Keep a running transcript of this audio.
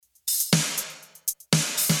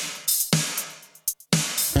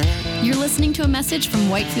You're listening to a message from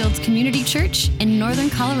Whitefields Community Church in Northern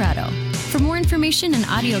Colorado. For more information and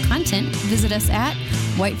audio content, visit us at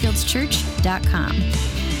whitefieldschurch.com.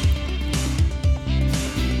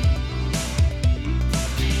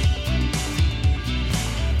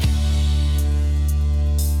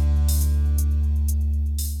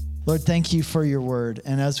 Lord, thank you for your word.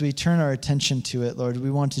 And as we turn our attention to it, Lord,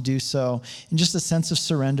 we want to do so in just a sense of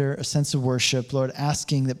surrender, a sense of worship, Lord,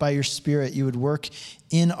 asking that by your Spirit you would work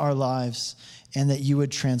in our lives and that you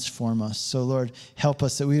would transform us. So, Lord, help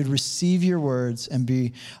us that we would receive your words and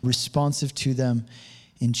be responsive to them.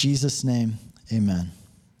 In Jesus' name, amen.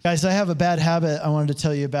 Guys, I have a bad habit I wanted to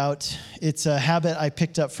tell you about. It's a habit I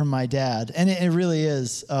picked up from my dad, and it really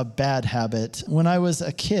is a bad habit. When I was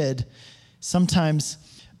a kid, sometimes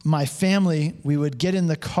my family, we would get in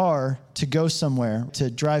the car to go somewhere, to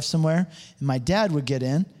drive somewhere, and my dad would get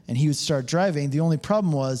in, and he would start driving. The only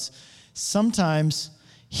problem was sometimes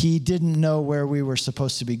he didn't know where we were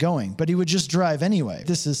supposed to be going, but he would just drive anyway.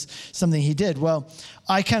 This is something he did. Well,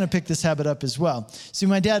 I kind of picked this habit up as well. See,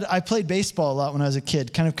 my dad, I played baseball a lot when I was a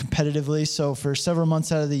kid, kind of competitively. So for several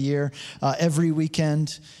months out of the year, every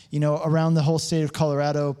weekend, around the whole state of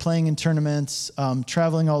Colorado, playing in tournaments,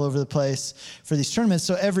 traveling all over the place for these tournaments.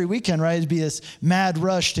 So every weekend, right, it'd be this mad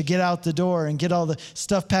rush to get out the door and get all the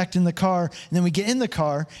stuff packed in the car. And then we get in the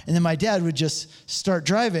car, and then my dad would just start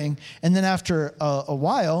driving. And then after a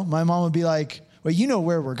while, my mom would be like, well, you know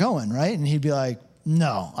where we're going, right? And he'd be like,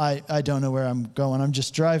 no, I don't know where I'm going. I'm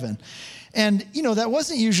just driving. And, that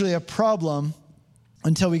wasn't usually a problem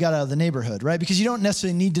until we got out of the neighborhood, right? Because you don't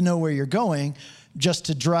necessarily need to know where you're going just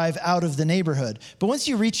to drive out of the neighborhood. But once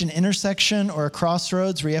you reach an intersection or a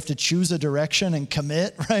crossroads where you have to choose a direction and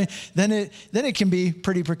commit, right, then it can be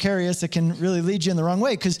pretty precarious. It can really lead you in the wrong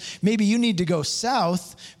way because maybe you need to go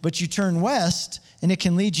south, but you turn west, and it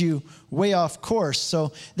can lead you way off course.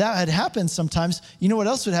 So that had happened sometimes. You know what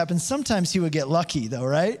else would happen? Sometimes he would get lucky though,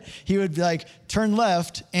 right? He would turn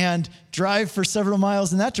left and drive for several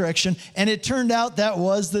miles in that direction. And it turned out that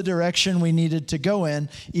was the direction we needed to go in.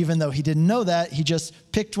 Even though he didn't know that, he just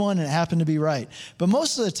picked one and it happened to be right. But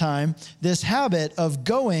most of the time, this habit of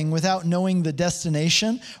going without knowing the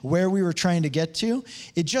destination, where we were trying to get to,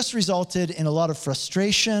 it just resulted in a lot of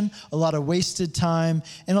frustration, a lot of wasted time,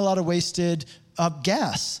 and a lot of wasted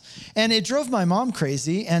gas. And it drove my mom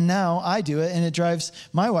crazy, and now I do it, and it drives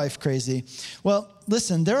my wife crazy. Well,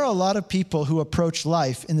 listen, there are a lot of people who approach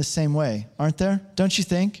life in the same way, aren't there? Don't you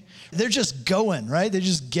think? They're just going, right? They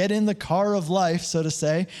just get in the car of life, so to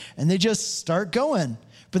say, and they just start going.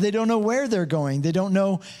 But they don't know where they're going. They don't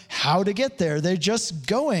know how to get there. They're just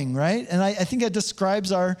going, right? And I think that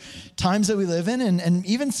describes our times that we live in, and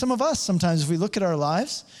even some of us sometimes, if we look at our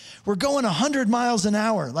lives, we're going 100 miles an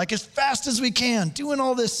hour, like as fast as we can, doing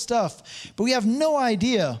all this stuff. But we have no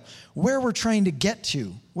idea where we're trying to get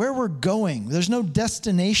to, where we're going. There's no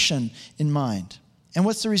destination in mind. And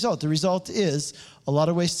what's the result? The result is a lot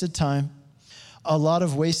of wasted time, a lot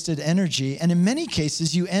of wasted energy, and in many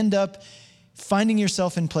cases, you end up finding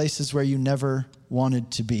yourself in places where you never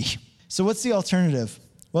wanted to be. So what's the alternative?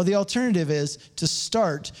 Well, the alternative is to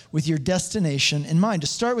start with your destination in mind,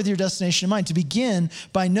 to begin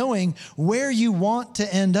by knowing where you want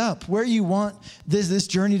to end up, where you want this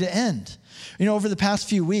journey to end. Over the past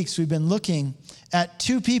few weeks, we've been looking at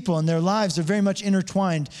two people, and their lives are very much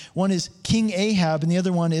intertwined. One is King Ahab, and the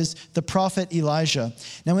other one is the prophet Elijah.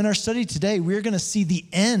 Now, in our study today, we're going to see the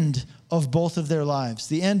end of both of their lives,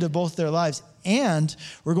 and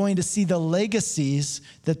we're going to see the legacies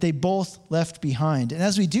that they both left behind. And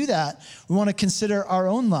as we do that, we want to consider our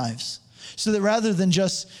own lives so that rather than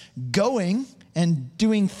just going and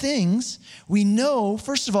doing things, we know,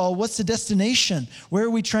 first of all, what's the destination? Where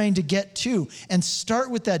are we trying to get to? And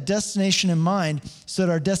start with that destination in mind so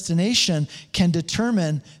that our destination can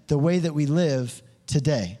determine the way that we live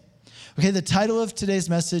today. Okay, the title of today's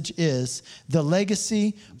message is The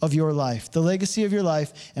Legacy of Your Life. The legacy of your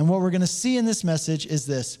life. And what we're going to see in this message is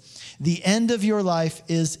this. The end of your life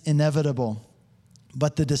is inevitable,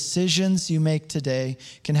 but the decisions you make today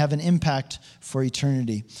can have an impact for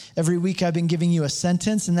eternity. Every week I've been giving you a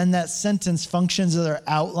sentence, and then that sentence functions as our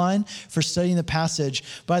outline for studying the passage.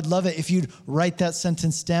 But I'd love it if you'd write that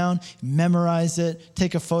sentence down, memorize it,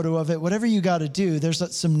 take a photo of it, whatever you got to do.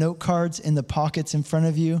 There's some note cards in the pockets in front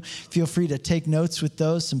of you. Feel free to take notes with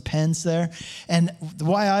those, some pens there. And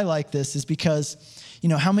why I like this is because,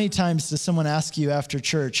 how many times does someone ask you after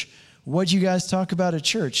church, what'd you guys talk about at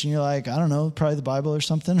church? And you're like, I don't know, probably the Bible or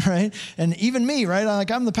something, right? And even me, right?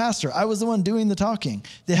 I'm the pastor. I was the one doing the talking.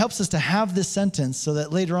 It helps us to have this sentence so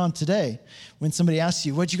that later on today, when somebody asks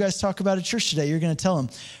you, what'd you guys talk about at church today? You're going to tell them,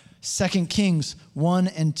 2 Kings 1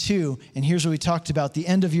 and 2. And here's what we talked about. The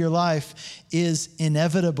end of your life is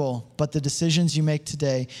inevitable, but the decisions you make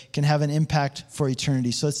today can have an impact for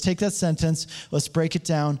eternity. So let's take that sentence. Let's break it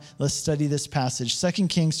down. Let's study this passage. 2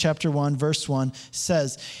 Kings chapter 1, verse 1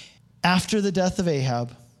 says, after the death of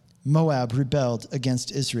Ahab, Moab rebelled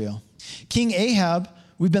against Israel. King Ahab,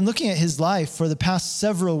 we've been looking at his life for the past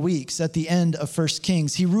several weeks at the end of 1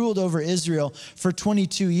 Kings. He ruled over Israel for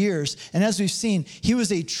 22 years. And as we've seen, he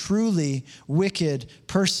was a truly wicked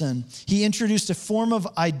person. He introduced a form of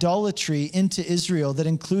idolatry into Israel that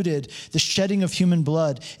included the shedding of human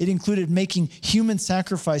blood. It included making human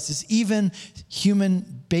sacrifices, even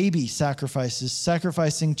human baby sacrifices,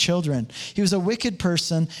 sacrificing children. He was a wicked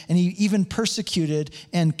person, and he even persecuted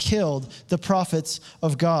and killed the prophets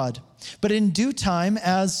of God. But in due time,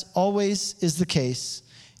 as always is the case,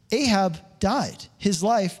 Ahab died. His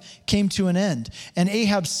life came to an end. And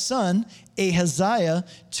Ahab's son, Ahaziah,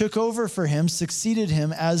 took over for him, succeeded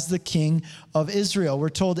him as the king of Israel. We're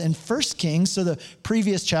told in 1 Kings, so the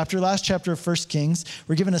previous chapter, last chapter of 1 Kings,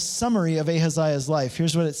 we're given a summary of Ahaziah's life.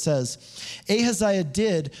 Here's what it says. Ahaziah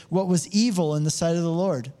did what was evil in the sight of the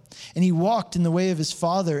Lord. And he walked in the way of his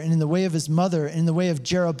father and in the way of his mother and in the way of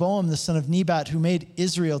Jeroboam, the son of Nebat, who made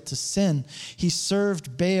Israel to sin. He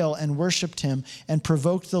served Baal and worshiped him and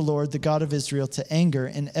provoked the Lord, the God of Israel, to anger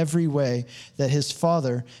in every way that his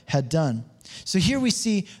father had done. So here we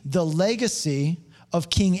see the legacy of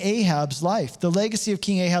King Ahab's life. The legacy of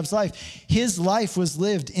King Ahab's life. His life was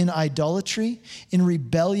lived in idolatry, in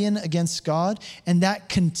rebellion against God, and that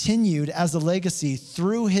continued as a legacy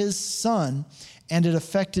through his son, and it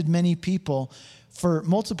affected many people for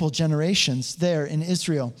multiple generations there in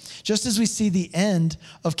Israel. Just as we see the end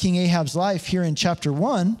of King Ahab's life here in chapter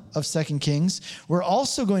 1 of 2 Kings, we're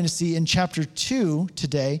also going to see in chapter 2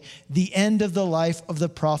 today the end of the life of the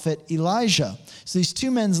prophet Elijah. So these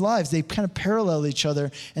two men's lives, they kind of parallel each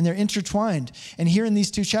other and they're intertwined. And here in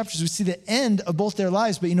these two chapters, we see the end of both their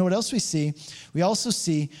lives. But you know what else we see? We also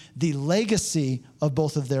see the legacy of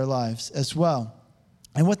both of their lives as well.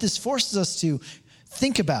 And what this forces us to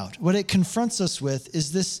think about, what it confronts us with,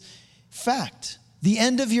 is this fact. The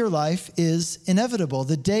end of your life is inevitable.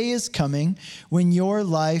 The day is coming when your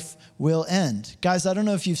life will end. Guys, I don't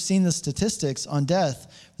know if you've seen the statistics on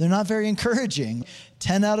death. They're not very encouraging.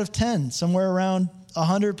 10 out of 10, somewhere around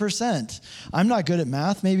 100%. I'm not good at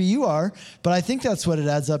math. Maybe you are, but I think that's what it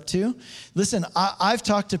adds up to. Listen, I've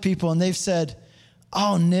talked to people and they've said,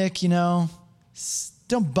 oh, Nick,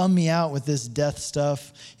 don't bum me out with this death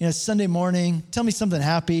stuff. Sunday morning, tell me something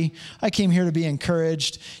happy. I came here to be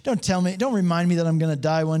encouraged. Don't remind me that I'm going to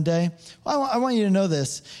die one day. Well, I want you to know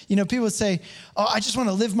this. People say, oh, I just want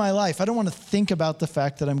to live my life. I don't want to think about the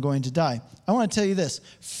fact that I'm going to die. I want to tell you this.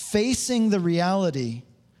 Facing the reality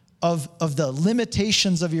of the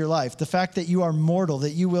limitations of your life, the fact that you are mortal,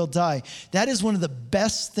 that you will die, that is one of the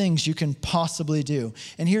best things you can possibly do.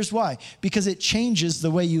 And here's why. Because it changes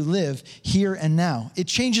the way you live here and now. It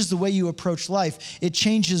changes the way you approach life. It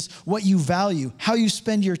changes what you value, how you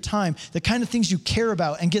spend your time, the kind of things you care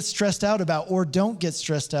about and get stressed out about or don't get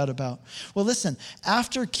stressed out about. Well, listen,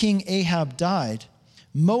 after King Ahab died,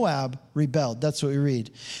 Moab rebelled. That's what we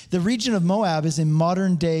read. The region of Moab is in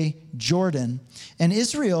modern-day Jordan, and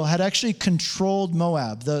Israel had actually controlled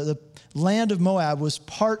Moab. The land of Moab was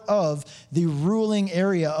part of the ruling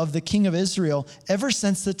area of the king of Israel ever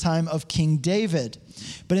since the time of King David.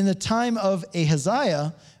 But in the time of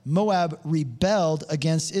Ahaziah, Moab rebelled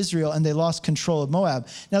against Israel and they lost control of Moab.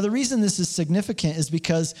 Now, the reason this is significant is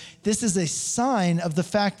because this is a sign of the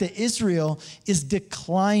fact that Israel is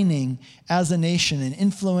declining as a nation in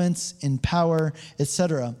influence, in power,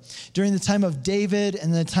 etc. During the time of David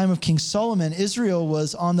and the time of King Solomon, Israel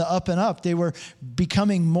was on the up and up. They were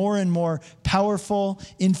becoming more and more powerful,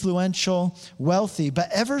 influential, wealthy. But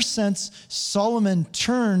ever since Solomon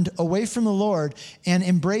turned away from the Lord and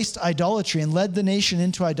embraced idolatry and led the nation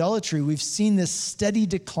into idolatry, we've seen this steady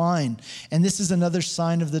decline. And this is another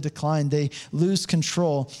sign of the decline. They lose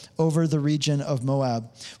control over the region of Moab.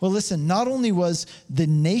 Well, listen, not only was the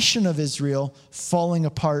nation of Israel falling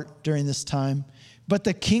apart during this time, but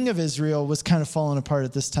the king of Israel was kind of falling apart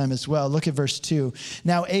at this time as well. Look at verse 2.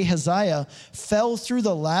 Now Ahaziah fell through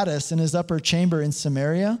the lattice in his upper chamber in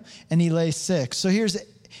Samaria, and he lay sick. So here's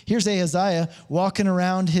Ahaziah walking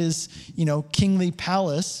around his, kingly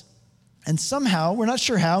palace, And somehow, we're not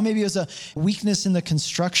sure how, maybe it was a weakness in the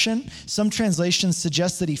construction. Some translations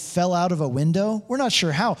suggest that he fell out of a window. We're not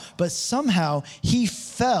sure how, but somehow he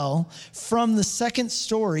fell from the second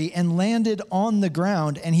story and landed on the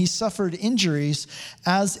ground, and he suffered injuries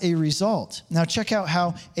as a result. Now check out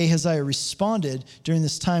how Ahaziah responded during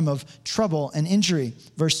this time of trouble and injury.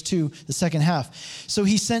 Verse 2, the second half. So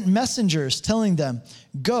he sent messengers telling them,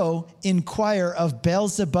 "Go, inquire of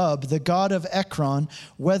Beelzebub, the god of Ekron,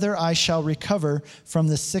 whether I shall recover from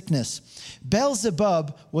the sickness."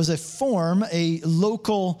 Beelzebub was a form, a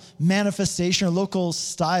local manifestation or local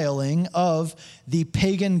styling of the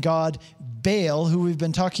pagan god Baal, who we've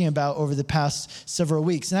been talking about over the past several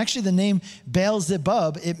weeks. And actually the name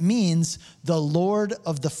Beelzebub, it means the Lord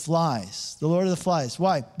of the Flies. The Lord of the Flies.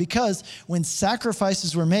 Why? Because when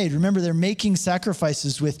sacrifices were made, remember they're making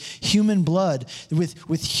sacrifices with human blood,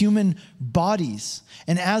 with human bodies.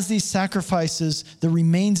 And as these sacrifices, the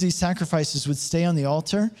remains of these sacrifices would stay on the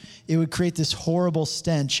altar, it would create this horrible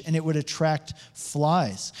stench and it would attract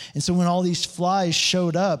flies. And so when all these flies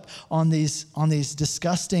showed up on these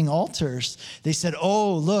disgusting altars, they said,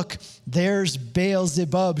 "Oh, look, there's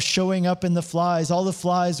Beelzebub showing up in the flies. All the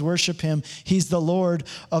flies worship him. He's the Lord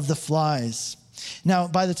of the Flies." Now,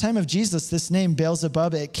 by the time of Jesus, this name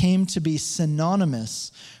Beelzebub, it came to be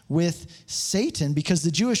synonymous with Satan, because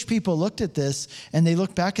the Jewish people looked at this and they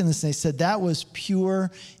looked back in this and they said that was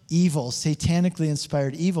pure evil, satanically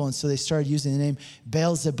inspired evil. And so they started using the name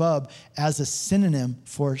Beelzebub as a synonym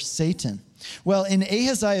for Satan. Well, in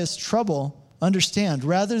Ahaziah's trouble, understand,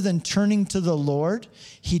 rather than turning to the Lord,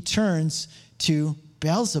 he turns to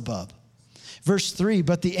Beelzebub. Verse 3,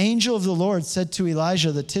 but the angel of the Lord said to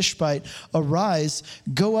Elijah the Tishbite, "Arise,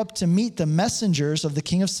 go up to meet the messengers of the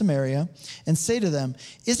king of Samaria, and say to them,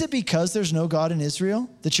 is it because there's no God in Israel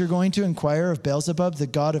that you're going to inquire of Beelzebub, the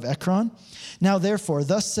god of Ekron? Now therefore,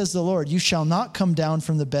 thus says the Lord, you shall not come down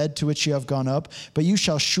from the bed to which you have gone up, but you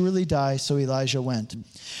shall surely die." So Elijah went.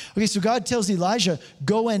 Okay, so God tells Elijah,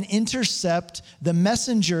 go and intercept the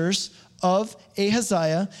messengers of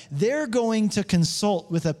Ahaziah. They're going to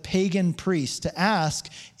consult with a pagan priest to ask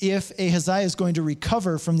if Ahaziah is going to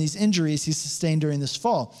recover from these injuries he sustained during this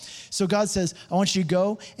fall. So God says, I want you to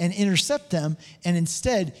go and intercept them, and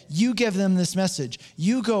instead you give them this message.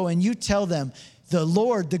 You go and you tell them, the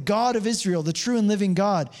Lord, the God of Israel, the true and living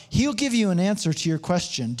God, he'll give you an answer to your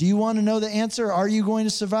question. Do you want to know the answer? Are you going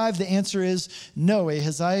to survive? The answer is no,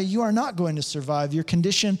 Ahaziah, you are not going to survive. Your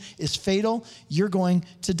condition is fatal. You're going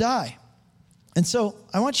to die. And so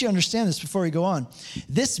I want you to understand this before we go on.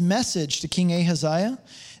 This message to King Ahaziah,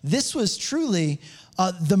 this was truly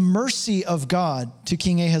the mercy of God to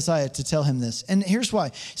King Ahaziah to tell him this. And here's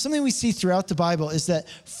why. Something we see throughout the Bible is that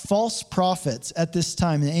false prophets at this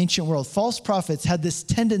time in the ancient world, false prophets had this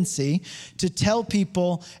tendency to tell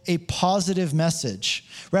people a positive message.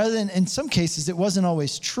 Rather than, in some cases, it wasn't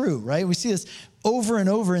always true, right? We see this over and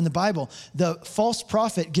over in the Bible. The false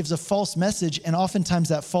prophet gives a false message, and oftentimes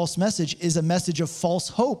that false message is a message of false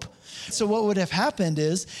hope. So what would have happened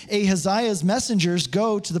is Ahaziah's messengers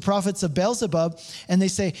go to the prophets of Beelzebub and they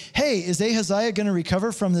say, hey, is Ahaziah going to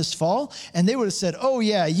recover from this fall? And they would have said, oh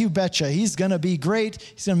yeah, you betcha. He's going to be great.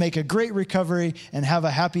 He's going to make a great recovery and have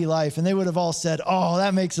a happy life. And they would have all said, oh,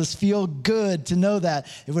 that makes us feel good to know that.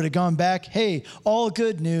 It would have gone back, hey, all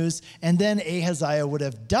good news. And then Ahaziah would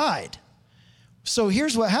have died. So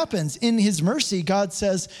here's what happens. In his mercy, God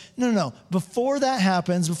says, no. Before that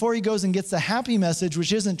happens, before he goes and gets the happy message,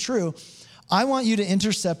 which isn't true, I want you to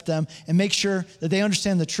intercept them and make sure that they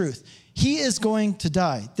understand the truth. He is going to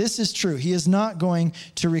die. This is true. He is not going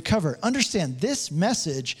to recover. Understand, this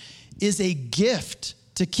message is a gift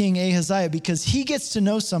to King Ahaziah because he gets to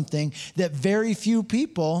know something that very few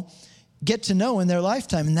people get to know in their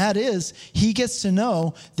lifetime, and that is he gets to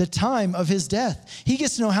know the time of his death. He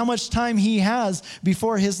gets to know how much time he has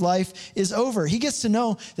before his life is over. He gets to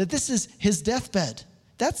know that this is his deathbed.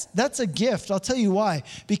 That's a gift. I'll tell you why.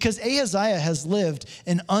 Because Ahaziah has lived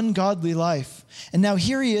an ungodly life. And now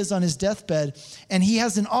here he is on his deathbed, and he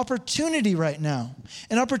has an opportunity right now,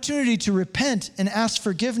 an opportunity to repent and ask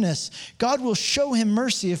forgiveness. God will show him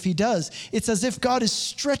mercy if he does. It's as if God is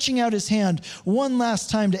stretching out his hand one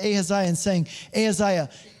last time to Ahaziah and saying,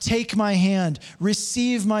 Ahaziah, take my hand,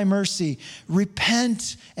 receive my mercy,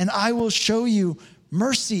 repent, and I will show you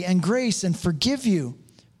mercy and grace and forgive you.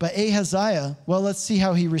 But Ahaziah, well, let's see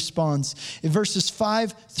how he responds. In verses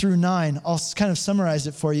 5 through 9, I'll kind of summarize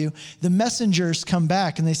it for you. The messengers come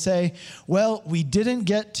back and they say, well, we didn't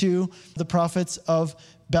get to the prophets of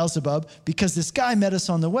Beelzebub because this guy met us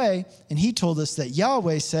on the way and he told us that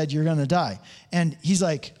Yahweh said you're going to die. And he's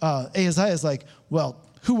like, Ahaziah's like, well,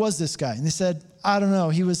 who was this guy? And they said, I don't know.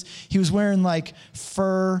 He was wearing like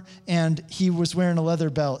fur and he was wearing a leather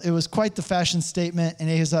belt. It was quite the fashion statement. And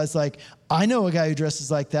Ahaziah's like, I know a guy who dresses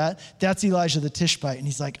like that. That's Elijah the Tishbite. And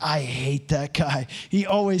he's like, I hate that guy. He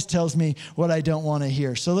always tells me what I don't want to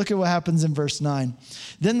hear. So look at what happens in verse 9.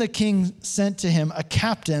 Then the king sent to him a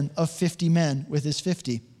captain of 50 men with his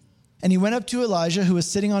 50. And he went up to Elijah, who was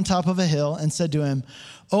sitting on top of a hill, and said to him,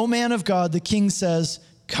 O man of God, the king says,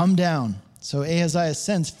 come down. So Ahaziah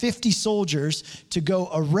sends 50 soldiers to go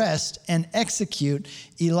arrest and execute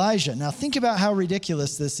Elijah. Now think about how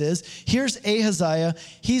ridiculous this is. Here's Ahaziah.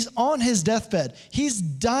 He's on his deathbed. He's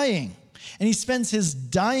dying. And he spends his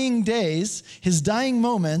dying days, his dying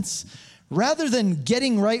moments, rather than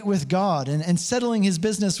getting right with God and settling his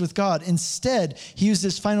business with God, instead, he used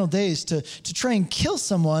his final days to try and kill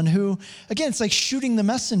someone who, again, it's like shooting the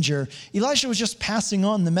messenger. Elijah was just passing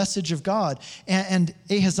on the message of God, and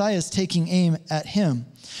Ahaziah is taking aim at him.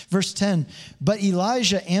 Verse 10, but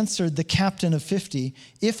Elijah answered the captain of 50,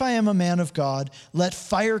 if I am a man of God, let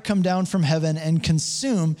fire come down from heaven and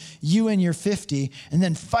consume you and your 50. And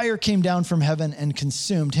then fire came down from heaven and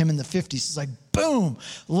consumed him and the 50. So it's like, boom,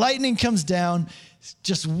 lightning comes down,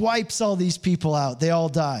 just wipes all these people out. They all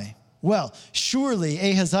die. Well, surely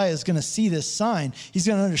Ahaziah is going to see this sign. He's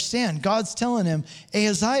going to understand. God's telling him,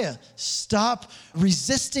 Ahaziah, stop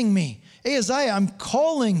resisting me. Ahaziah, I'm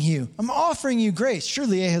calling you. I'm offering you grace.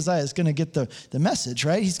 Surely Ahaziah is going to get the message,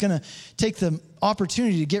 right? He's going to take the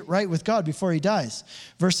opportunity to get right with God before he dies.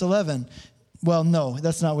 Verse 11. Well, no,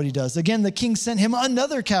 that's not what he does. Again, the king sent him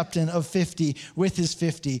another captain of 50 with his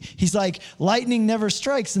 50. He's like, lightning never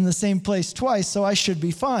strikes in the same place twice, so I should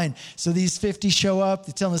be fine. So these 50 show up.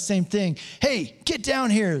 They tell him the same thing. Hey, get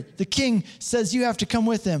down here. The king says you have to come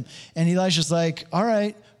with him. And Elijah's like, all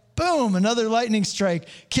right. Boom, another lightning strike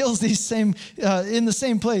kills these in the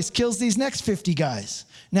same place, kills these next 50 guys.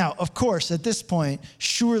 Now, of course, at this point,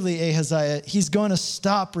 surely Ahaziah, he's going to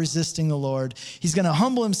stop resisting the Lord. He's going to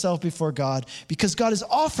humble himself before God because God is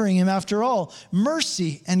offering him, after all,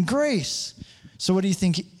 mercy and grace. So what do you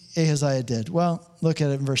think Ahaziah did? Well, look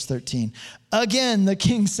at it in verse 13. Again, the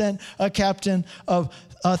king sent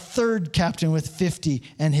a third captain with 50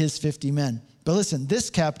 and his 50 men. But listen,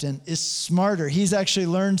 this captain is smarter. He's actually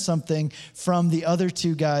learned something from the other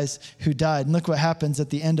two guys who died. And look what happens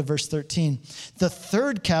at the end of verse 13. The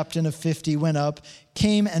third captain of 50 went up,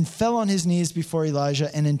 came and fell on his knees before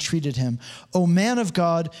Elijah and entreated him, O man of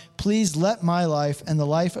God, please let my life and the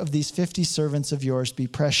life of these 50 servants of yours be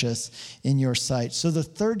precious in your sight. So the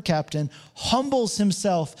third captain humbles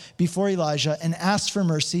himself before Elijah and asks for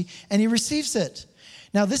mercy, and he receives it.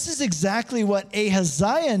 Now, this is exactly what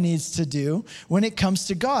Ahaziah needs to do when it comes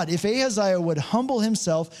to God. If Ahaziah would humble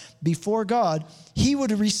himself before God, he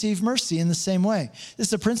would receive mercy in the same way. This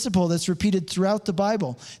is a principle that's repeated throughout the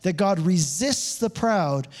Bible, that God resists the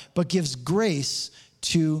proud, but gives grace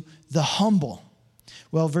to the humble.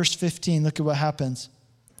 Well, verse 15, look at what happens.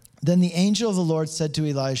 Then the angel of the Lord said to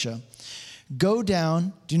Elijah, go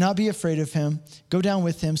down, do not be afraid of him. Go down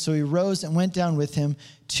with him. So he rose and went down with him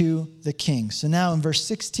to the king. So now in verse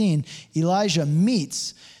 16, Elijah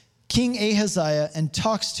meets King Ahaziah and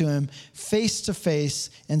talks to him face to face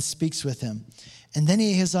and speaks with him. And then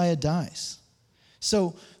Ahaziah dies.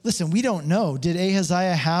 So listen, we don't know. Did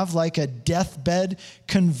Ahaziah have like a deathbed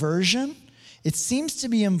conversion? It seems to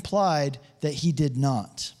be implied that he did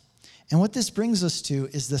not. And what this brings us to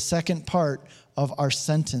is the second part of our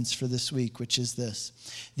sentence for this week, which is this.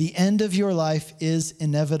 The end of your life is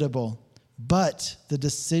inevitable, but the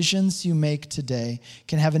decisions you make today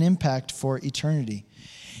can have an impact for eternity.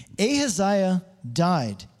 Ahaziah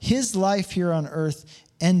died. His life here on earth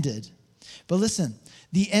ended. But listen,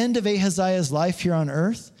 the end of Ahaziah's life here on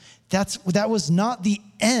earth, that was not the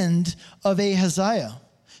end of Ahaziah.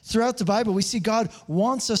 Throughout the Bible, we see God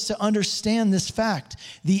wants us to understand this fact.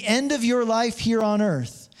 The end of your life here on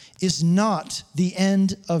earth is not the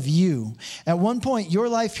end of you. At one point, your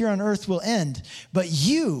life here on earth will end, but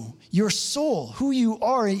you, your soul, who you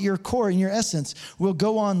are at your core, in your essence, will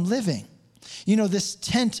go on living. You know, this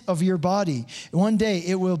tent of your body, one day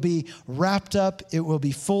it will be wrapped up, it will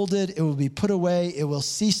be folded, it will be put away, it will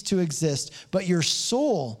cease to exist, but your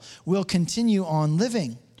soul will continue on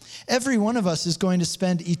living. Every one of us is going to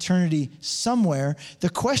spend eternity somewhere.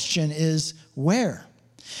 The question is, where?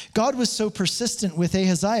 God was so persistent with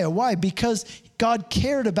Ahaziah. Why? Because God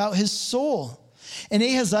cared about his soul. And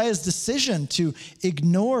Ahaziah's decision to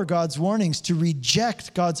ignore God's warnings, to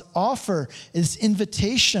reject God's offer, his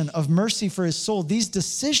invitation of mercy for his soul, these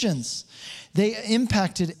decisions, they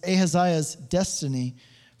impacted Ahaziah's destiny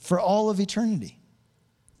for all of eternity.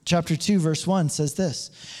 Chapter 2, verse 1 says this,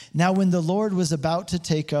 Now when the Lord was about to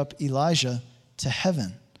take up Elijah to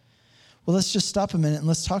heaven. Well, let's just stop a minute and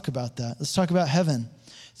let's talk about that. Let's talk about heaven.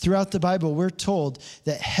 Throughout the Bible, we're told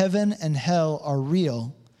that heaven and hell are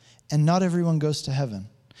real, and not everyone goes to heaven.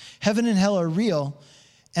 Heaven and hell are real,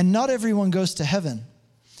 and not everyone goes to heaven.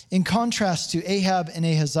 In contrast to Ahab and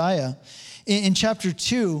Ahaziah, in chapter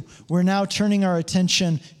 2, we're now turning our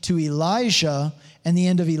attention to Elijah and the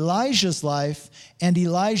end of Elijah's life and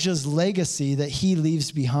Elijah's legacy that he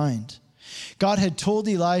leaves behind. God had told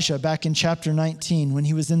Elijah back in chapter 19 when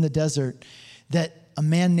he was in the desert that a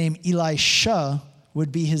man named Elisha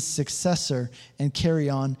would be his successor and carry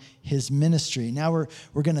on his ministry. Now we're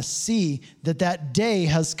going to see that day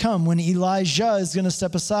has come when Elijah is going to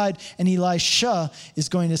step aside and Elisha is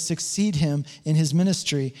going to succeed him in his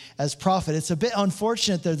ministry as prophet. It's a bit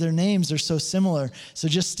unfortunate that their names are so similar. So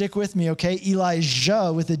just stick with me, okay?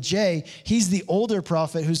 Elijah with a J, he's the older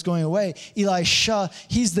prophet who's going away. Elisha,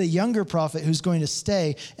 he's the younger prophet who's going to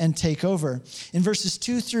stay and take over. In verses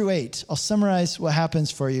 2 through 8, I'll summarize what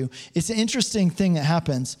happens for you. It's an interesting thing that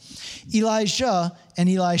happens. Elijah and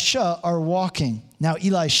Elisha are walking. Now,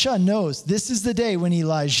 Elisha knows this is the day when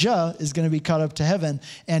Elijah is going to be caught up to heaven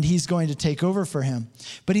and he's going to take over for him.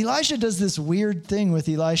 But Elijah does this weird thing with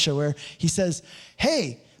Elisha where he says,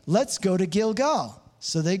 hey, let's go to Gilgal.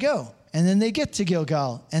 So they go. And then they get to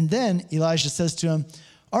Gilgal. And then Elijah says to him,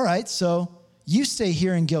 all right, so you stay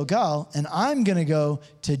here in Gilgal and I'm going to go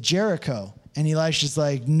to Jericho. And Elisha's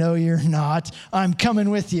like, no, you're not. I'm coming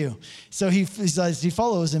with you. So he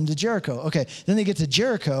follows him to Jericho. Okay, then they get to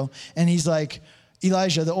Jericho, and he's like,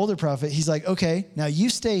 Elijah, the older prophet, he's like, okay, now you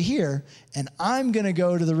stay here, and I'm going to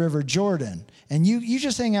go to the river Jordan. And you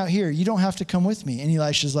just hang out here. You don't have to come with me. And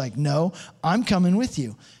Elisha's like, no, I'm coming with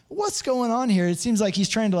you. What's going on here? It seems like he's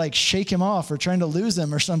trying to shake him off or trying to lose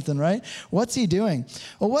him or something, right? What's he doing?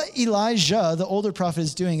 Well, what Elijah, the older prophet,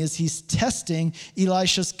 is doing is he's testing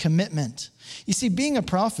Elisha's commitment. You see, being a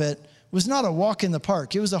prophet was not a walk in the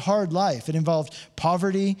park. It was a hard life. It involved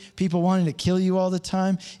poverty, people wanting to kill you all the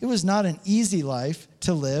time. It was not an easy life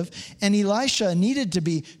to live. And Elisha needed to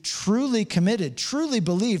be truly committed, truly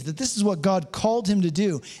believe that this is what God called him to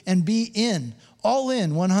do and be all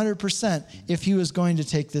in 100% if he was going to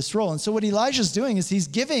take this role. And so what Elijah's doing is he's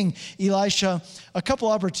giving Elisha a couple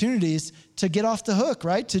opportunities to get off the hook,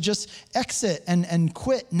 right? To just exit and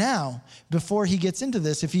quit now before he gets into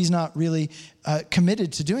this if he's not really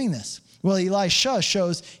committed to doing this. Well, Elisha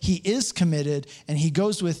shows he is committed, and he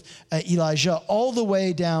goes with Elijah all the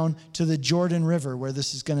way down to the Jordan River where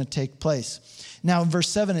this is going to take place. Now, in verse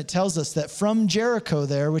 7, it tells us that from Jericho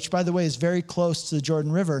there, which, by the way, is very close to the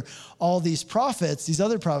Jordan River, all these prophets, these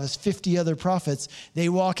other prophets, 50 other prophets, they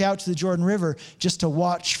walk out to the Jordan River just to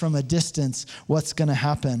watch from a distance what's going to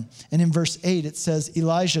happen. And in verse 8, it says,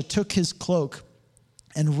 Elijah took his cloak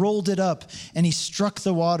and rolled it up, and he struck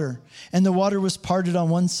the water. And the water was parted on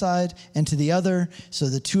one side and to the other, so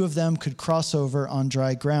the two of them could cross over on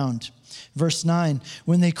dry ground. Verse 9,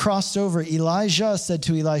 when they crossed over, Elijah said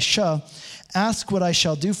to Elisha, ask what I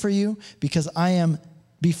shall do for you, because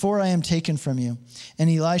before I am taken from you. And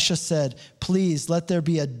Elisha said, please let there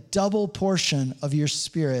be a double portion of your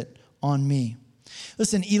spirit on me.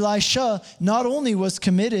 Listen, Elisha not only was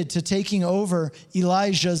committed to taking over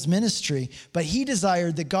Elijah's ministry, but he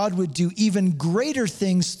desired that God would do even greater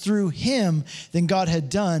things through him than God had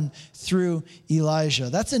done through Elijah.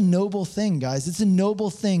 That's a noble thing, guys. It's a noble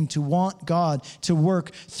thing to want God to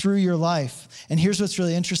work through your life. And here's what's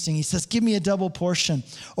really interesting. He says, give me a double portion.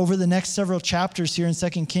 Over the next several chapters here in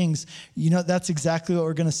 2 Kings, that's exactly what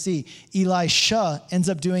we're going to see. Elisha ends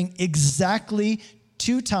up doing exactly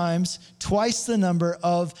twice the number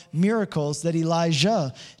of miracles that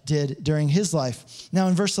Elijah did during his life. Now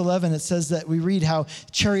in verse 11, it says that we read how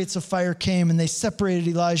chariots of fire came and they separated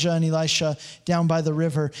Elijah and Elisha down by the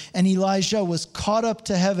river. And Elijah was caught up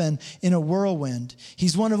to heaven in a whirlwind.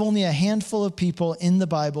 He's one of only a handful of people in the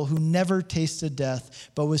Bible who never tasted death,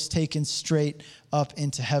 but was taken straight up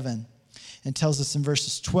into heaven. And tells us in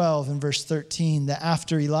verses 12 and verse 13 that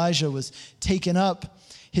after Elijah was taken up,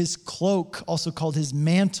 his cloak, also called his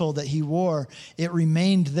mantle that he wore, it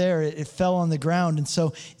remained there. It fell on the ground. And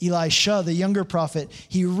so Elisha, the younger prophet,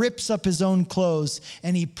 he rips up his own clothes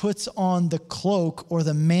and he puts on the cloak or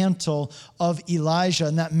the mantle of Elijah.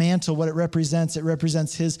 And that mantle, what it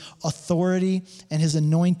represents his authority and his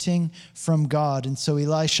anointing from God. And so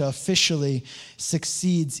Elisha officially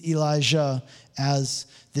succeeds Elijah as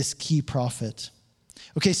this key prophet.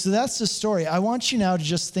 Okay, so that's the story. I want you now to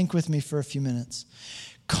just think with me for a few minutes.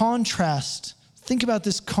 Think about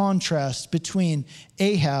this contrast between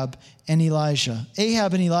Ahab and Elijah.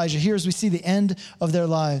 Ahab and Elijah, here as we see the end of their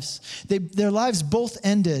lives. Their lives both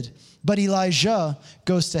ended but Elijah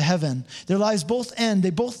goes to heaven. Their lives both end. They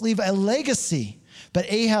both leave a legacy. But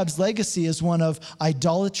Ahab's legacy is one of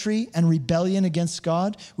idolatry and rebellion against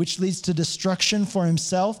God, which leads to destruction for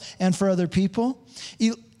himself and for other people.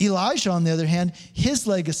 Elijah, on the other hand, his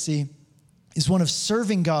legacy is one of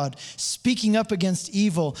serving God, speaking up against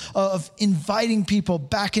evil, of inviting people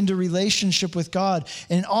back into relationship with God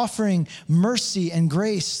and offering mercy and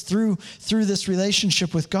grace through this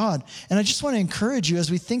relationship with God. And I just want to encourage you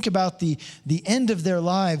as we think about the end of their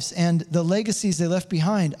lives and the legacies they left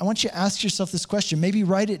behind, I want you to ask yourself this question. Maybe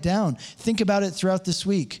write it down. Think about it throughout this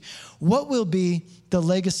week. What will be the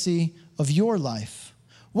legacy of your life?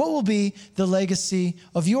 What will be the legacy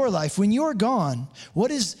of your life? When you're gone,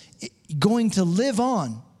 what is going to live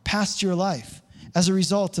on past your life as a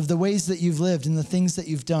result of the ways that you've lived and the things that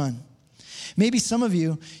you've done? Maybe some of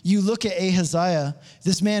you look at Ahaziah,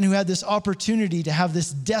 this man who had this opportunity to have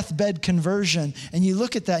this deathbed conversion, and you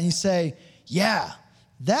look at that and you say, yeah,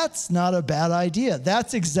 that's not a bad idea.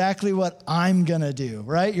 That's exactly what I'm going to do,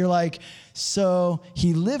 right? You're like, so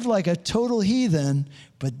he lived like a total heathen,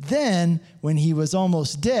 but then when he was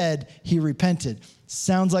almost dead, he repented.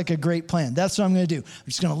 Sounds like a great plan. That's what I'm going to do. I'm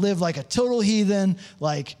just going to live like a total heathen,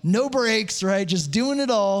 like no breaks, right? Just doing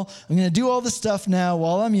it all. I'm going to do all the stuff now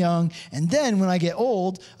while I'm young. And then when I get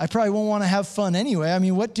old, I probably won't want to have fun anyway. I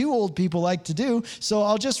mean, what do old people like to do? So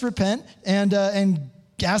I'll just repent and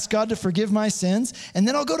ask God to forgive my sins, and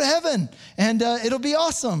then I'll go to heaven, and it'll be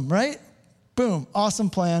awesome, right? Boom,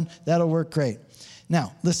 awesome plan. That'll work great.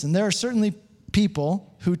 Now, listen, there are certainly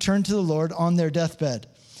people who turn to the Lord on their deathbed.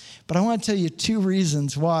 But I want to tell you 2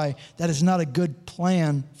 reasons why that is not a good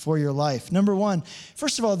plan for your life. Number 1,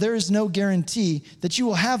 first of all, there is no guarantee that you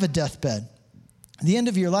will have a deathbed. The end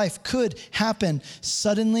of your life could happen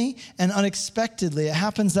suddenly and unexpectedly. It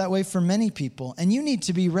happens that way for many people. And you need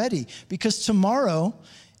to be ready, because tomorrow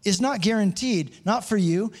is not guaranteed, not for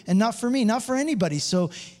you and not for me, not for anybody. So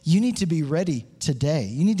you need to be ready today.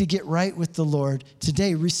 You need to get right with the Lord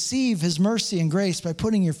today. Receive his mercy and grace by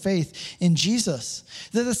putting your faith in Jesus.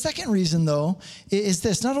 The second reason, though, is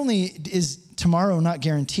this. Not only is tomorrow not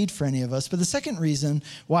guaranteed for any of us, but the second reason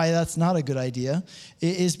why that's not a good idea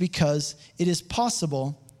is because it is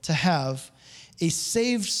possible to have a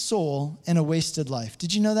saved soul and a wasted life.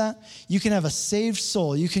 Did you know that? You can have a saved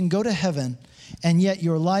soul. You can go to heaven, and yet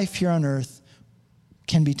your life here on earth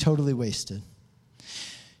can be totally wasted.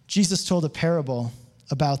 Jesus told a parable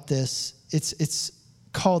about this. It's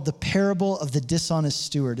called the parable of the dishonest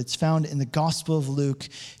steward. It's found in the Gospel of Luke,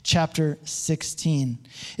 chapter 16.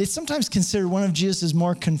 It's sometimes considered one of Jesus'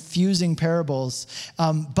 more confusing parables,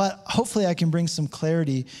 but hopefully I can bring some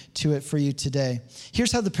clarity to it for you today.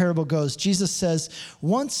 Here's how the parable goes. Jesus says,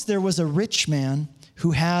 once there was a rich man who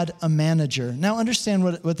had a manager. Now understand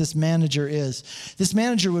what this manager is. This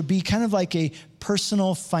manager would be kind of like a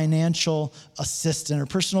personal financial assistant or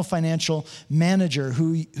personal financial manager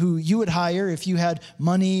who you would hire if you had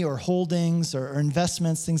money or holdings or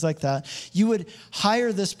investments, things like that. You would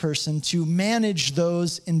hire this person to manage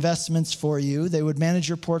those investments for you. They would manage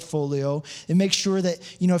your portfolio and make sure that,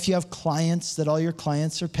 if you have clients, that all your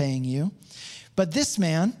clients are paying you. But this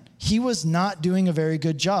man, he was not doing a very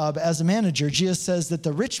good job as a manager. Jesus says that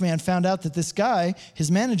the rich man found out that this guy,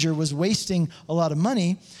 his manager, was wasting a lot of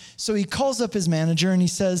money. So he calls up his manager and he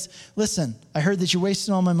says, listen, I heard that you're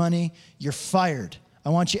wasting all my money. You're fired. I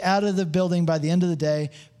want you out of the building by the end of the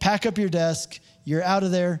day. Pack up your desk. You're out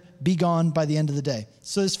of there. Be gone by the end of the day.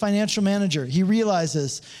 So this financial manager, he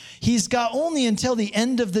realizes he's got only until the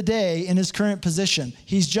end of the day in his current position.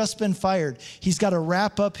 He's just been fired. He's got to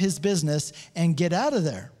wrap up his business and get out of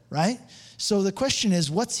there. Right? So the question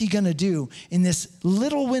is, what's he going to do in this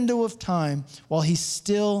little window of time while he's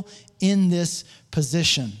still in this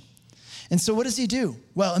position? And so what does he do?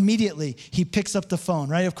 Well, immediately he picks up the phone,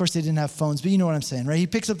 right? Of course, they didn't have phones, but you know what I'm saying, right? He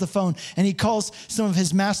picks up the phone and he calls some of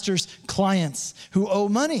his master's clients who owe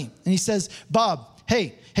money. And he says, Bob,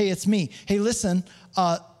 hey, it's me. Hey, listen,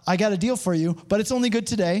 I got a deal for you, but it's only good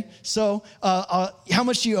today. So how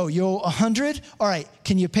much do you owe? You owe 100? All right,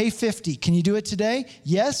 can you pay 50? Can you do it today?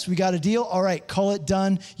 Yes, we got a deal. All right, call it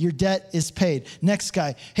done. Your debt is paid. Next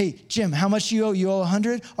guy, hey, Jim, how much do you owe? You owe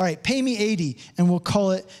 100? All right, pay me 80 and we'll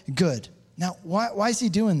call it good. Now, why is he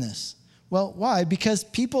doing this? Well, why? Because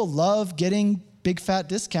people love getting big fat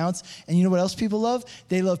discounts. And you know what else people love?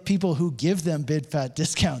 They love people who give them big fat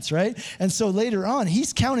discounts, right? And so later on,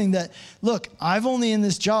 he's counting that, look, I've only in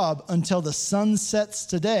this job until the sun sets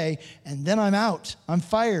today, and then I'm out. I'm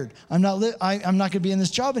fired. I'm not going to be in this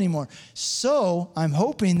job anymore. So I'm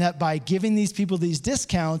hoping that by giving these people these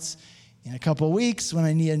discounts, in a couple of weeks, when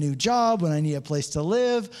I need a new job, when I need a place to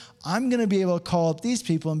live, I'm going to be able to call up these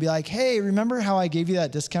people and be like, hey, remember how I gave you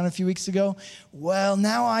that discount a few weeks ago? Well,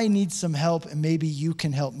 now I need some help, and maybe you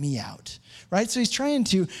can help me out, right? So he's trying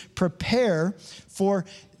to prepare for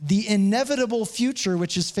the inevitable future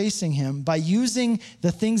which is facing him by using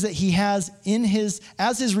the things that he has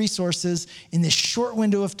as his resources in this short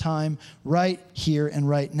window of time right here and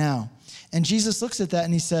right now. And Jesus looks at that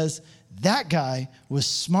and he says, that guy was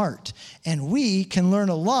smart. And we can learn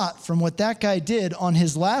a lot from what that guy did on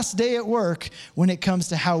his last day at work when it comes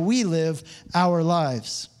to how we live our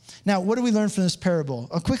lives. Now, what do we learn from this parable?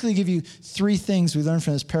 I'll quickly give you 3 things we learn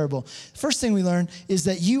from this parable. First thing we learn is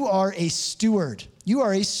that you are a steward. You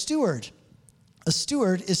are a steward. A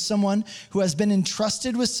steward is someone who has been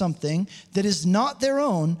entrusted with something that is not their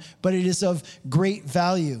own, but it is of great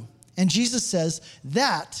value. And Jesus says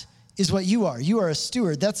that is what you are. You are a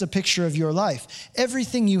steward. That's a picture of your life.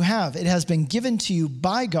 Everything you have, it has been given to you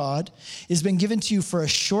by God. It has been given to you for a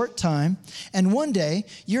short time. And one day,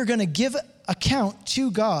 you're going to give account to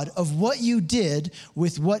God of what you did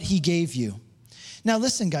with what he gave you. Now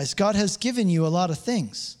listen, guys, God has given you a lot of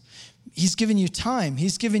things. He's given you time.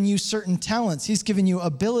 He's given you certain talents. He's given you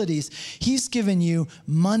abilities. He's given you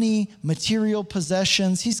money, material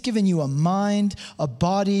possessions. He's given you a mind, a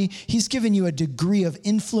body. He's given you a degree of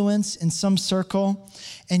influence in some circle.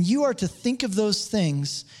 And you are to think of those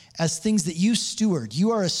things as things that you steward.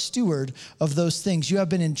 You are a steward of those things. You have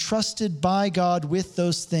been entrusted by God with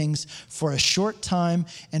those things for a short time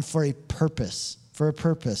and for a purpose.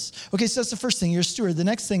 Okay, so that's the first thing. You're a steward. The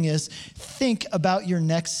next thing is think about your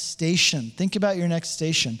next station. Think about your next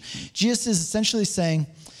station. Jesus is essentially saying,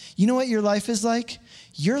 you know what your life is like?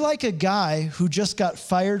 You're like a guy who just got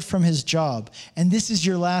fired from his job, and this is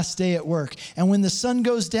your last day at work. And when the sun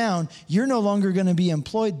goes down, you're no longer going to be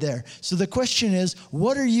employed there. So the question is,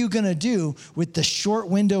 what are you going to do with the short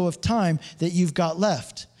window of time that you've got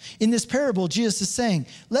left? In this parable, Jesus is saying,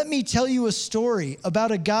 let me tell you a story about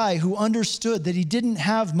a guy who understood that he didn't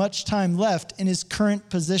have much time left in his current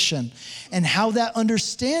position and how that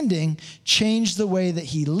understanding changed the way that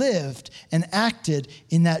he lived and acted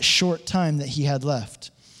in that short time that he had left.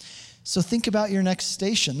 So think about your next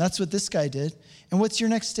station. That's what this guy did. And what's your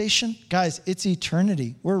next station? Guys, it's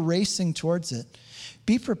eternity. We're racing towards it.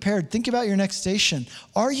 Be prepared. Think about your next station.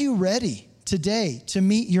 Are you ready today to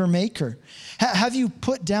meet your maker? Have you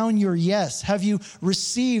put down your yes? Have you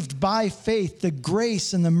received by faith the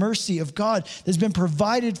grace and the mercy of God that's been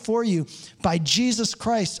provided for you by Jesus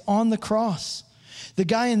Christ on the cross? The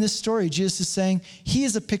guy in this story, Jesus is saying, he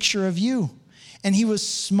is a picture of you. And he was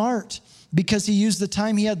smart because he used the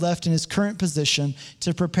time he had left in his current position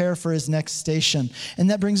to prepare for his next station. And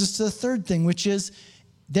that brings us to the third thing, which is,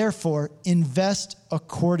 therefore, invest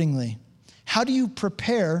accordingly. How do you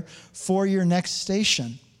prepare for your next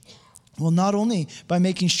station? Well, not only by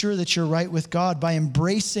making sure that you're right with God, by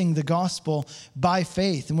embracing the gospel by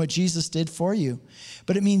faith and what Jesus did for you,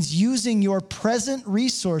 but it means using your present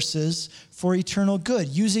resources for eternal good,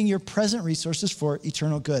 using your present resources for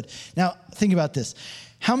eternal good. Now, think about this.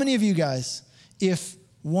 How many of you guys, if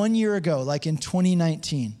 1 year ago, like in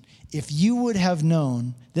 2019, if you would have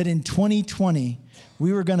known that in 2020,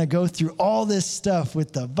 we were going to go through all this stuff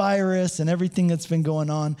with the virus and everything that's been going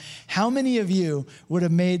on, how many of you would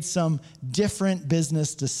have made some different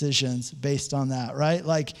business decisions based on that, right?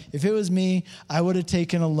 Like if it was me, I would have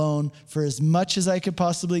taken a loan for as much as I could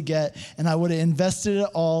possibly get, and I would have invested it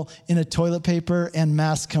all in a toilet paper and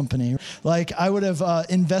mask company. Like I would have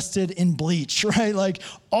invested in bleach, right? Like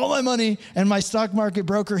all my money, and my stock market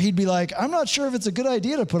broker, he'd be like, I'm not sure if it's a good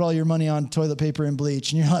idea to put all your money on toilet paper and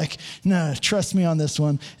bleach. And you're like, no, trust me on this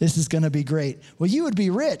one. This is going to be great. Well, you would be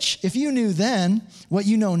rich. If you knew then what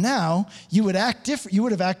you know now, you would act different. You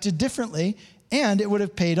would have acted differently, and it would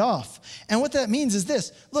have paid off. And what that means is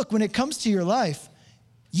this. Look, when it comes to your life,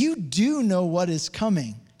 you do know what is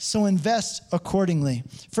coming. So invest accordingly.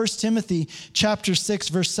 1 Timothy chapter 6,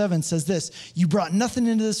 verse 7 says this, you brought nothing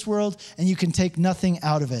into this world, and you can take nothing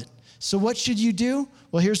out of it. So what should you do?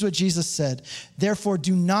 Well, here's what Jesus said. Therefore,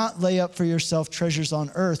 do not lay up for yourself treasures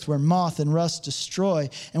on earth where moth and rust destroy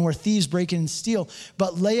and where thieves break in and steal,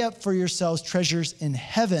 but lay up for yourselves treasures in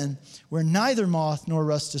heaven where neither moth nor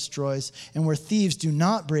rust destroys and where thieves do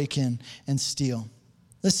not break in and steal.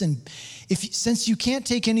 Listen, since you can't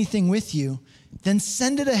take anything with you, then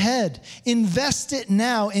send it ahead. Invest it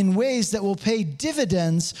now in ways that will pay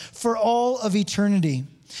dividends for all of eternity.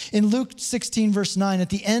 In Luke 16, verse 9, at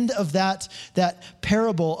the end of that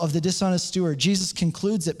parable of the dishonest steward, Jesus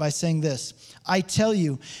concludes it by saying this, I tell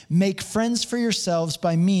you, make friends for yourselves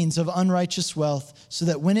by means of unrighteous wealth, so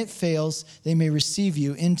that when it fails, they may receive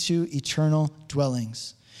you into eternal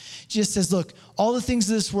dwellings. Jesus says, look, all the things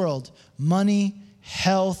of this world, money,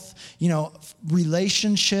 health,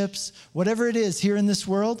 relationships, whatever it is here in this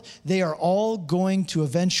world, they are all going to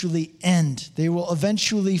eventually end. They will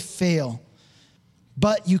eventually fail.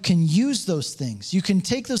 But you can use those things. You can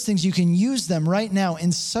take those things, you can use them right now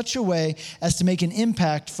in such a way as to make an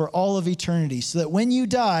impact for all of eternity. So that when you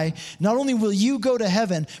die, not only will you go to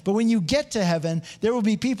heaven, but when you get to heaven, there will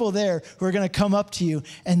be people there who are going to come up to you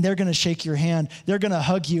and they're going to shake your hand. They're going to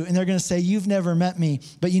hug you and they're going to say, you've never met me,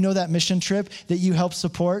 but you know that mission trip that you helped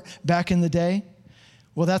support back in the day?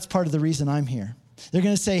 Well, that's part of the reason I'm here. They're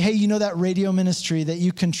going to say, hey, you know that radio ministry that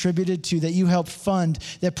you contributed to, that you helped fund,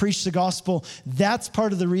 that preached the gospel? That's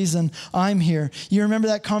part of the reason I'm here. You remember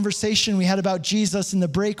that conversation we had about Jesus in the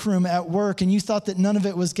break room at work, and you thought that none of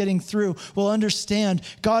it was getting through? Well, understand,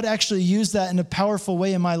 God actually used that in a powerful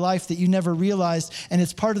way in my life that you never realized, and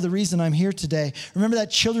it's part of the reason I'm here today. Remember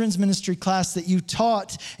that children's ministry class that you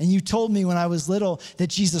taught, and you told me when I was little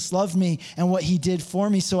that Jesus loved me and what he did for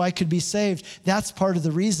me so I could be saved? That's part of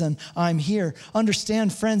the reason I'm here.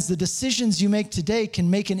 Understand, friends, the decisions you make today can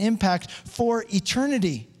make an impact for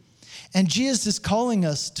eternity. And Jesus is calling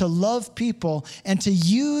us to love people and to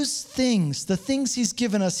use things, the things he's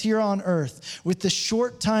given us here on earth with the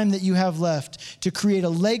short time that you have left, to create a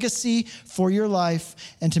legacy for your life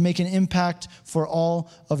and to make an impact for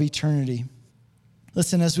all of eternity.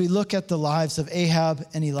 Listen, as we look at the lives of Ahab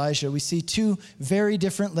and Elijah, we see two very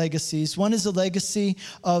different legacies. One is a legacy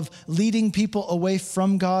of leading people away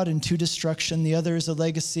from God and to destruction. The other is a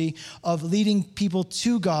legacy of leading people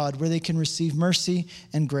to God where they can receive mercy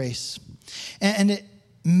and grace. And it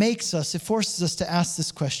forces us to ask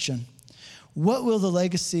this question: what will the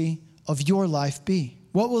legacy of your life be?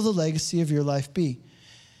 What will the legacy of your life be?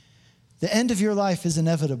 The end of your life is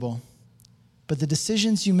inevitable. But the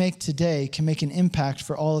decisions you make today can make an impact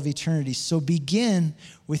for all of eternity. So begin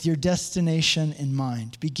with your destination in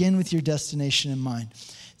mind. Begin with your destination in mind.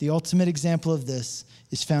 The ultimate example of this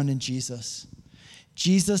is found in Jesus.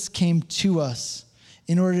 Jesus came to us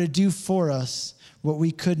in order to do for us what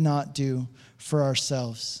we could not do for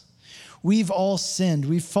ourselves. We've all sinned.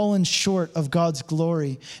 We've fallen short of God's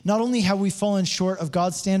glory. Not only have we fallen short of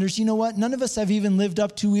God's standards, you know what? None of us have even lived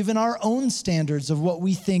up to even our own standards of what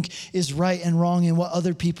we think is right and wrong and what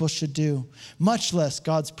other people should do, much less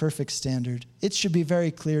God's perfect standard. It should be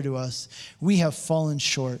very clear to us. We have fallen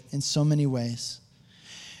short in so many ways.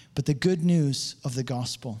 But the good news of the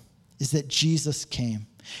gospel is that Jesus came.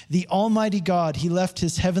 The Almighty God, he left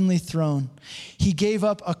his heavenly throne. He gave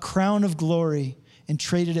up a crown of glory and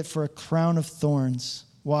traded it for a crown of thorns.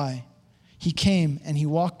 Why? He came and he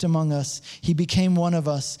walked among us. He became one of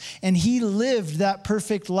us. And he lived that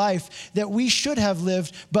perfect life that we should have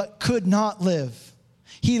lived but could not live.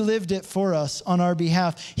 He lived it for us on our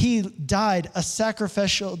behalf. He died a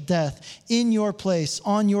sacrificial death in your place,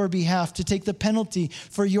 on your behalf, to take the penalty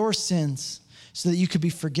for your sins so that you could be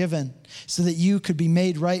forgiven, so that you could be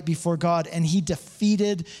made right before God. And he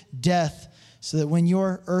defeated death so that when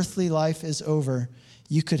your earthly life is over,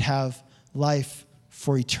 you could have life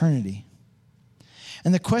for eternity.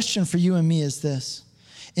 And the question for you and me is this: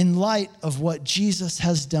 in light of what Jesus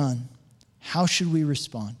has done, how should we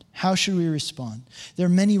respond? How should we respond? There are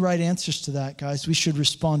many right answers to that, guys. We should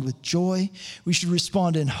respond with joy. We should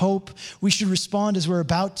respond in hope. We should respond as we're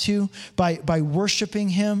about to by worshiping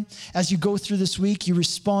him. As you go through this week, you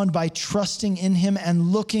respond by trusting in him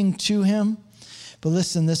and looking to him. But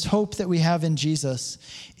listen, this hope that we have in Jesus,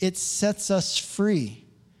 it sets us free.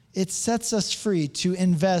 It sets us free to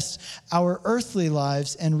invest our earthly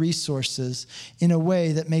lives and resources in a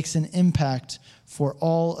way that makes an impact for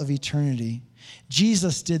all of eternity.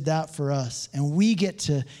 Jesus did that for us, and we get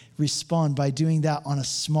to respond by doing that on a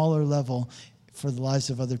smaller level for the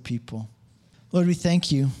lives of other people. Lord, we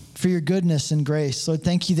thank you for your goodness and grace. Lord,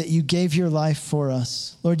 thank you that you gave your life for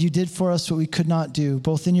us. Lord, you did for us what we could not do,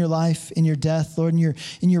 both in your life, in your death, Lord,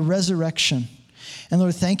 in your resurrection. And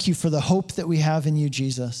Lord, thank you for the hope that we have in you,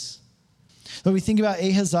 Jesus. Lord, we think about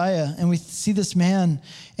Ahaziah, and we see this man,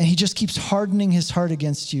 and he just keeps hardening his heart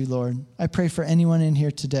against you, Lord. I pray for anyone in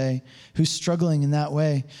here today who's struggling in that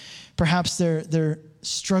way. Perhaps they're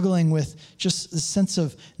struggling with just the sense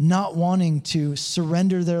of not wanting to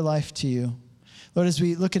surrender their life to you. Lord, as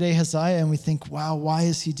we look at Ahaziah and we think, wow, why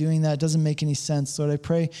is he doing that? It doesn't make any sense. Lord, I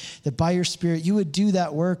pray that by your Spirit, you would do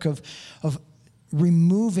that work of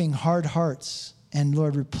removing hard hearts, and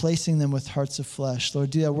Lord, replacing them with hearts of flesh. Lord,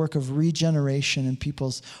 do that work of regeneration in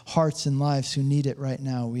people's hearts and lives who need it right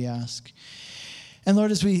now, we ask. And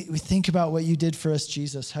Lord, as we think about what you did for us,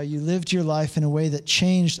 Jesus, how you lived your life in a way that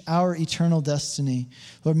changed our eternal destiny,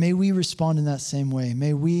 Lord, may we respond in that same way.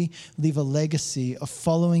 May we leave a legacy of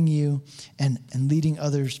following you and leading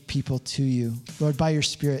other people to you. Lord, by your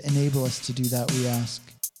Spirit, enable us to do that, we ask.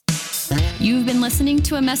 You've been listening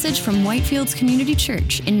to a message from Whitefields Community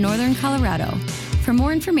Church in Northern Colorado. For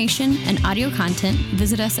more information and audio content,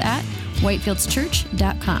 visit us at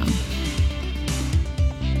whitefieldschurch.com.